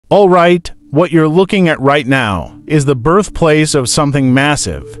All right, what you're looking at right now is the birthplace of something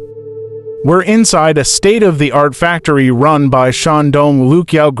massive. We're inside a state-of-the-art factory run by Shandong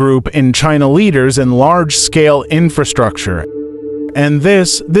Luqiao Group in China, leaders in large-scale infrastructure. And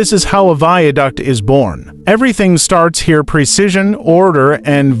this is how a viaduct is born. Everything starts here: precision, order,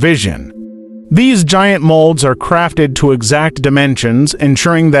 and vision. These giant molds are crafted to exact dimensions,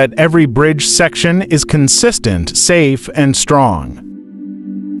 ensuring that every bridge section is consistent, safe, and strong.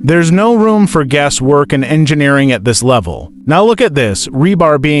 There's no room for guesswork and engineering at this level. Now look at this: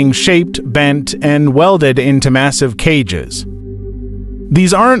 rebar being shaped, bent, and welded into massive cages.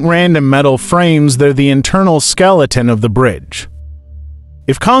 These aren't random metal frames, they're the internal skeleton of the bridge.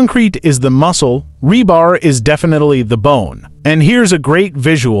 If concrete is the muscle, rebar is definitely the bone. And here's a great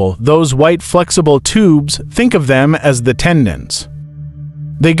visual: those white flexible tubes, think of them as the tendons.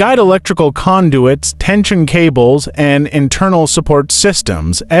 They guide electrical conduits, tension cables, and internal support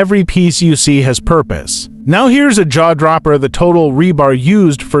systems. Every piece you see has purpose. Now here's a jaw-dropper: the total rebar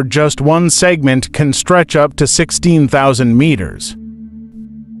used for just one segment can stretch up to 16,000 meters.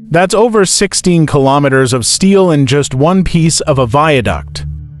 That's over 16 kilometers of steel in just one piece of a viaduct.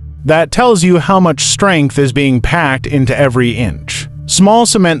 That tells you how much strength is being packed into every inch. Small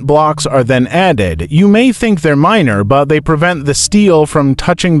cement blocks are then added. You may think they're minor, but they prevent the steel from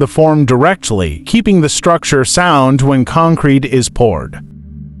touching the form directly, keeping the structure sound when concrete is poured.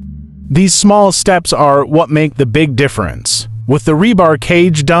 These small steps are what make the big difference. With the rebar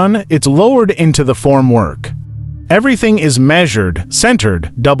cage done, it's lowered into the formwork. Everything is measured,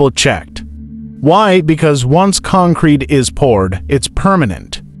 centered, double-checked. Why? Because once concrete is poured, it's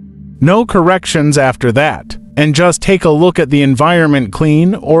permanent. No corrections after that. And just take a look at the environment: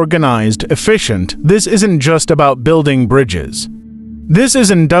 clean, organized, efficient. This isn't just about building bridges. This is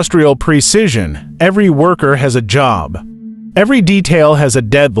industrial precision. Every worker has a job. Every detail has a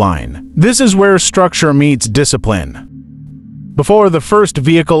deadline. This is where structure meets discipline. Before the first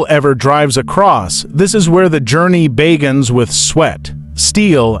vehicle ever drives across, this is where the journey begins with sweat,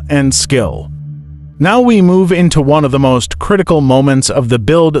 steel, and skill. Now we move into one of the most critical moments of the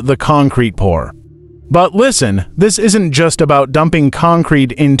build: the concrete pour. But listen, this isn't just about dumping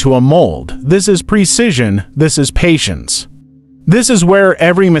concrete into a mold. This is precision, this is patience. This is where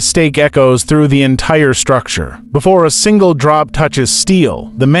every mistake echoes through the entire structure. Before a single drop touches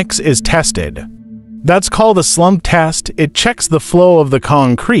steel, the mix is tested. That's called a slump test. It checks the flow of the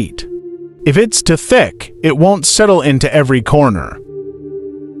concrete. If it's too thick, it won't settle into every corner.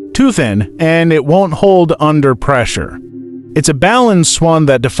 Too thin, and it won't hold under pressure. It's a balanced one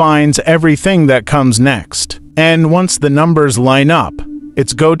that defines everything that comes next. And once the numbers line up,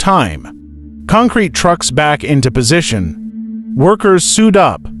 it's go time. Concrete trucks back into position. Workers suit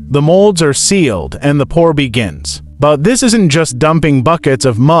up, the molds are sealed, and the pour begins. But this isn't just dumping buckets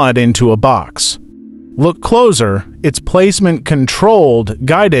of mud into a box. Look closer: it's placement controlled,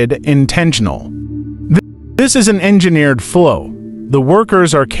 guided, intentional. This is an engineered flow. The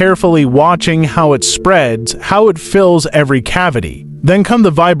workers are carefully watching how it spreads, how it fills every cavity. Then come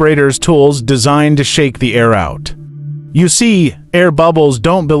the vibrators, tools designed to shake the air out. You see, air bubbles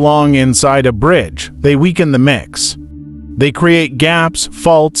don't belong inside a bridge. They weaken the mix. They create gaps,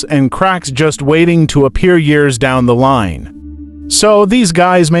 faults, and cracks just waiting to appear years down the line. So these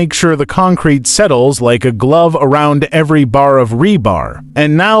guys make sure the concrete settles like a glove around every bar of rebar.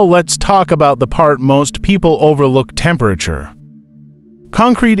 And now let's talk about the part most people overlook: temperature.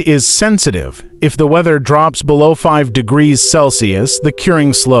 Concrete is sensitive. If the weather drops below 5 degrees Celsius, the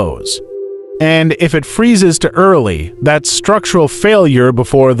curing slows. And if it freezes too early, that's structural failure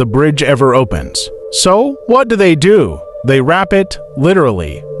before the bridge ever opens. So, what do? They wrap it,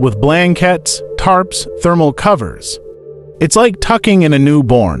 literally, with blankets, tarps, thermal covers. It's like tucking in a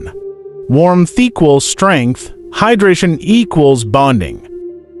newborn. Warmth equals strength, hydration equals bonding.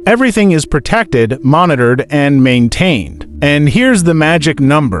 Everything is protected, monitored, and maintained. And here's the magic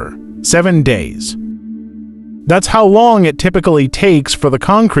number: 7 days. That's how long it typically takes for the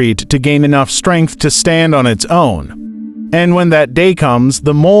concrete to gain enough strength to stand on its own. And when that day comes,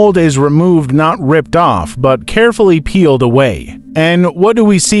 the mold is removed, not ripped off, but carefully peeled away. And what do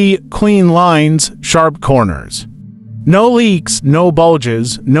we see? Clean lines, sharp corners. No leaks, no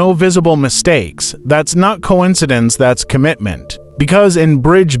bulges, no visible mistakes. That's not coincidence, that's commitment. Because in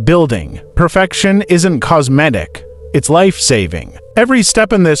bridge building, perfection isn't cosmetic, it's life-saving. Every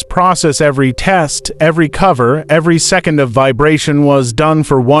step in this process, every test, every cover, every second of vibration was done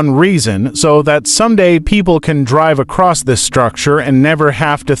for one reason: so that someday people can drive across this structure and never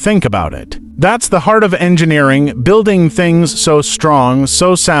have to think about it. That's the heart of engineering: building things so strong,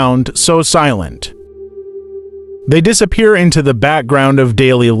 so sound, so silent. They disappear into the background of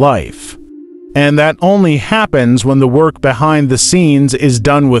daily life. And that only happens when the work behind the scenes is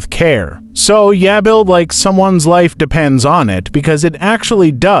done with care. So yeah, build like someone's life depends on it, because it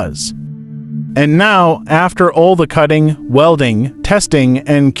actually does. And now, after all the cutting, welding, testing,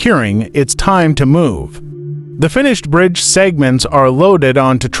 and curing, it's time to move. The finished bridge segments are loaded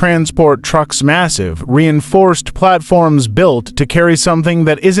onto transport trucks, massive, reinforced platforms built to carry something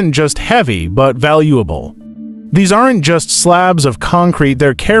that isn't just heavy, but valuable. These aren't just slabs of concrete,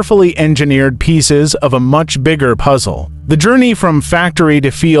 they're carefully engineered pieces of a much bigger puzzle. The journey from factory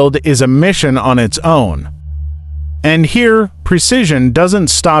to field is a mission on its own. And here, precision doesn't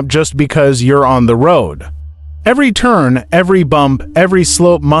stop just because you're on the road. Every turn, every bump, every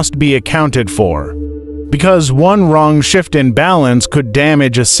slope must be accounted for. Because one wrong shift in balance could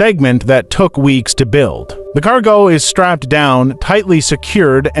damage a segment that took weeks to build. The cargo is strapped down, tightly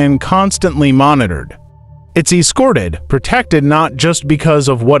secured, and constantly monitored. It's escorted, protected not just because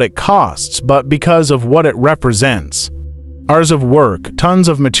of what it costs, but because of what it represents. Hours of work, tons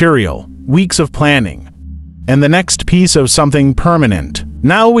of material, weeks of planning, and the next piece of something permanent.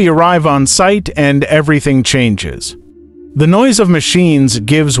 Now we arrive on site and everything changes. The noise of machines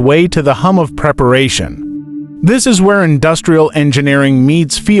gives way to the hum of preparation. This is where industrial engineering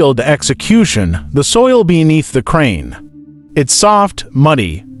meets field execution, the soil beneath the crane. It's soft,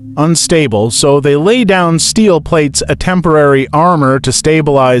 muddy, unstable, so they lay down steel plates, a temporary armor to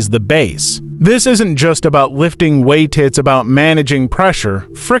stabilize the base. This isn't just about lifting weight, it's about managing pressure,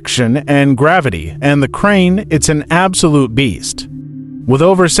 friction, and gravity, and the crane, it's an absolute beast. With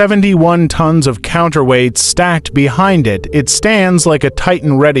over 71 tons of counterweights stacked behind it, it stands like a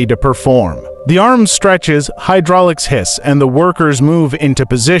titan ready to perform. The arm stretches, hydraulics hiss, and the workers move into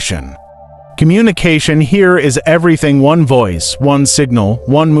position. Communication here is everything: one voice, one signal,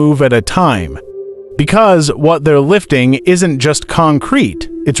 one move at a time. Because what they're lifting isn't just concrete,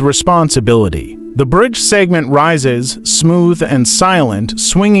 it's responsibility. The bridge segment rises, smooth and silent,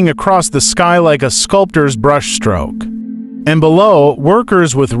 swinging across the sky like a sculptor's brushstroke. And below,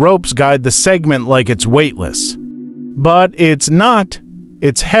 workers with ropes guide the segment like it's weightless. But it's not.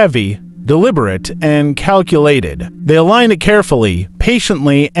 It's heavy, deliberate, and calculated. They align it carefully,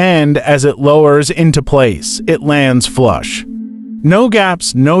 patiently, and as it lowers into place, it lands flush. No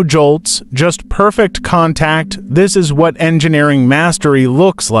gaps, no jolts, just perfect contact. This is what engineering mastery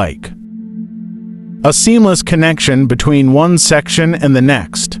looks like. A seamless connection between one section and the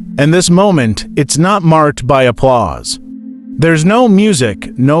next. And this moment, it's not marked by applause. There's no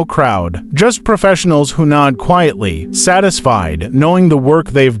music, no crowd, just professionals who nod quietly, satisfied, knowing the work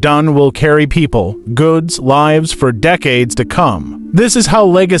they've done will carry people, goods, lives for decades to come. This is how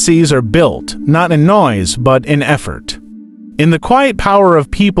legacies are built, not in noise, but in effort. In the quiet power of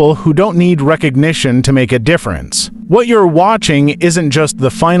people who don't need recognition to make a difference. What you're watching isn't just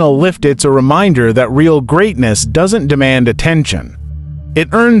the final lift, it's a reminder that real greatness doesn't demand attention. It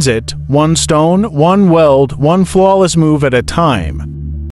earns it, one stone, one weld, one flawless move at a time.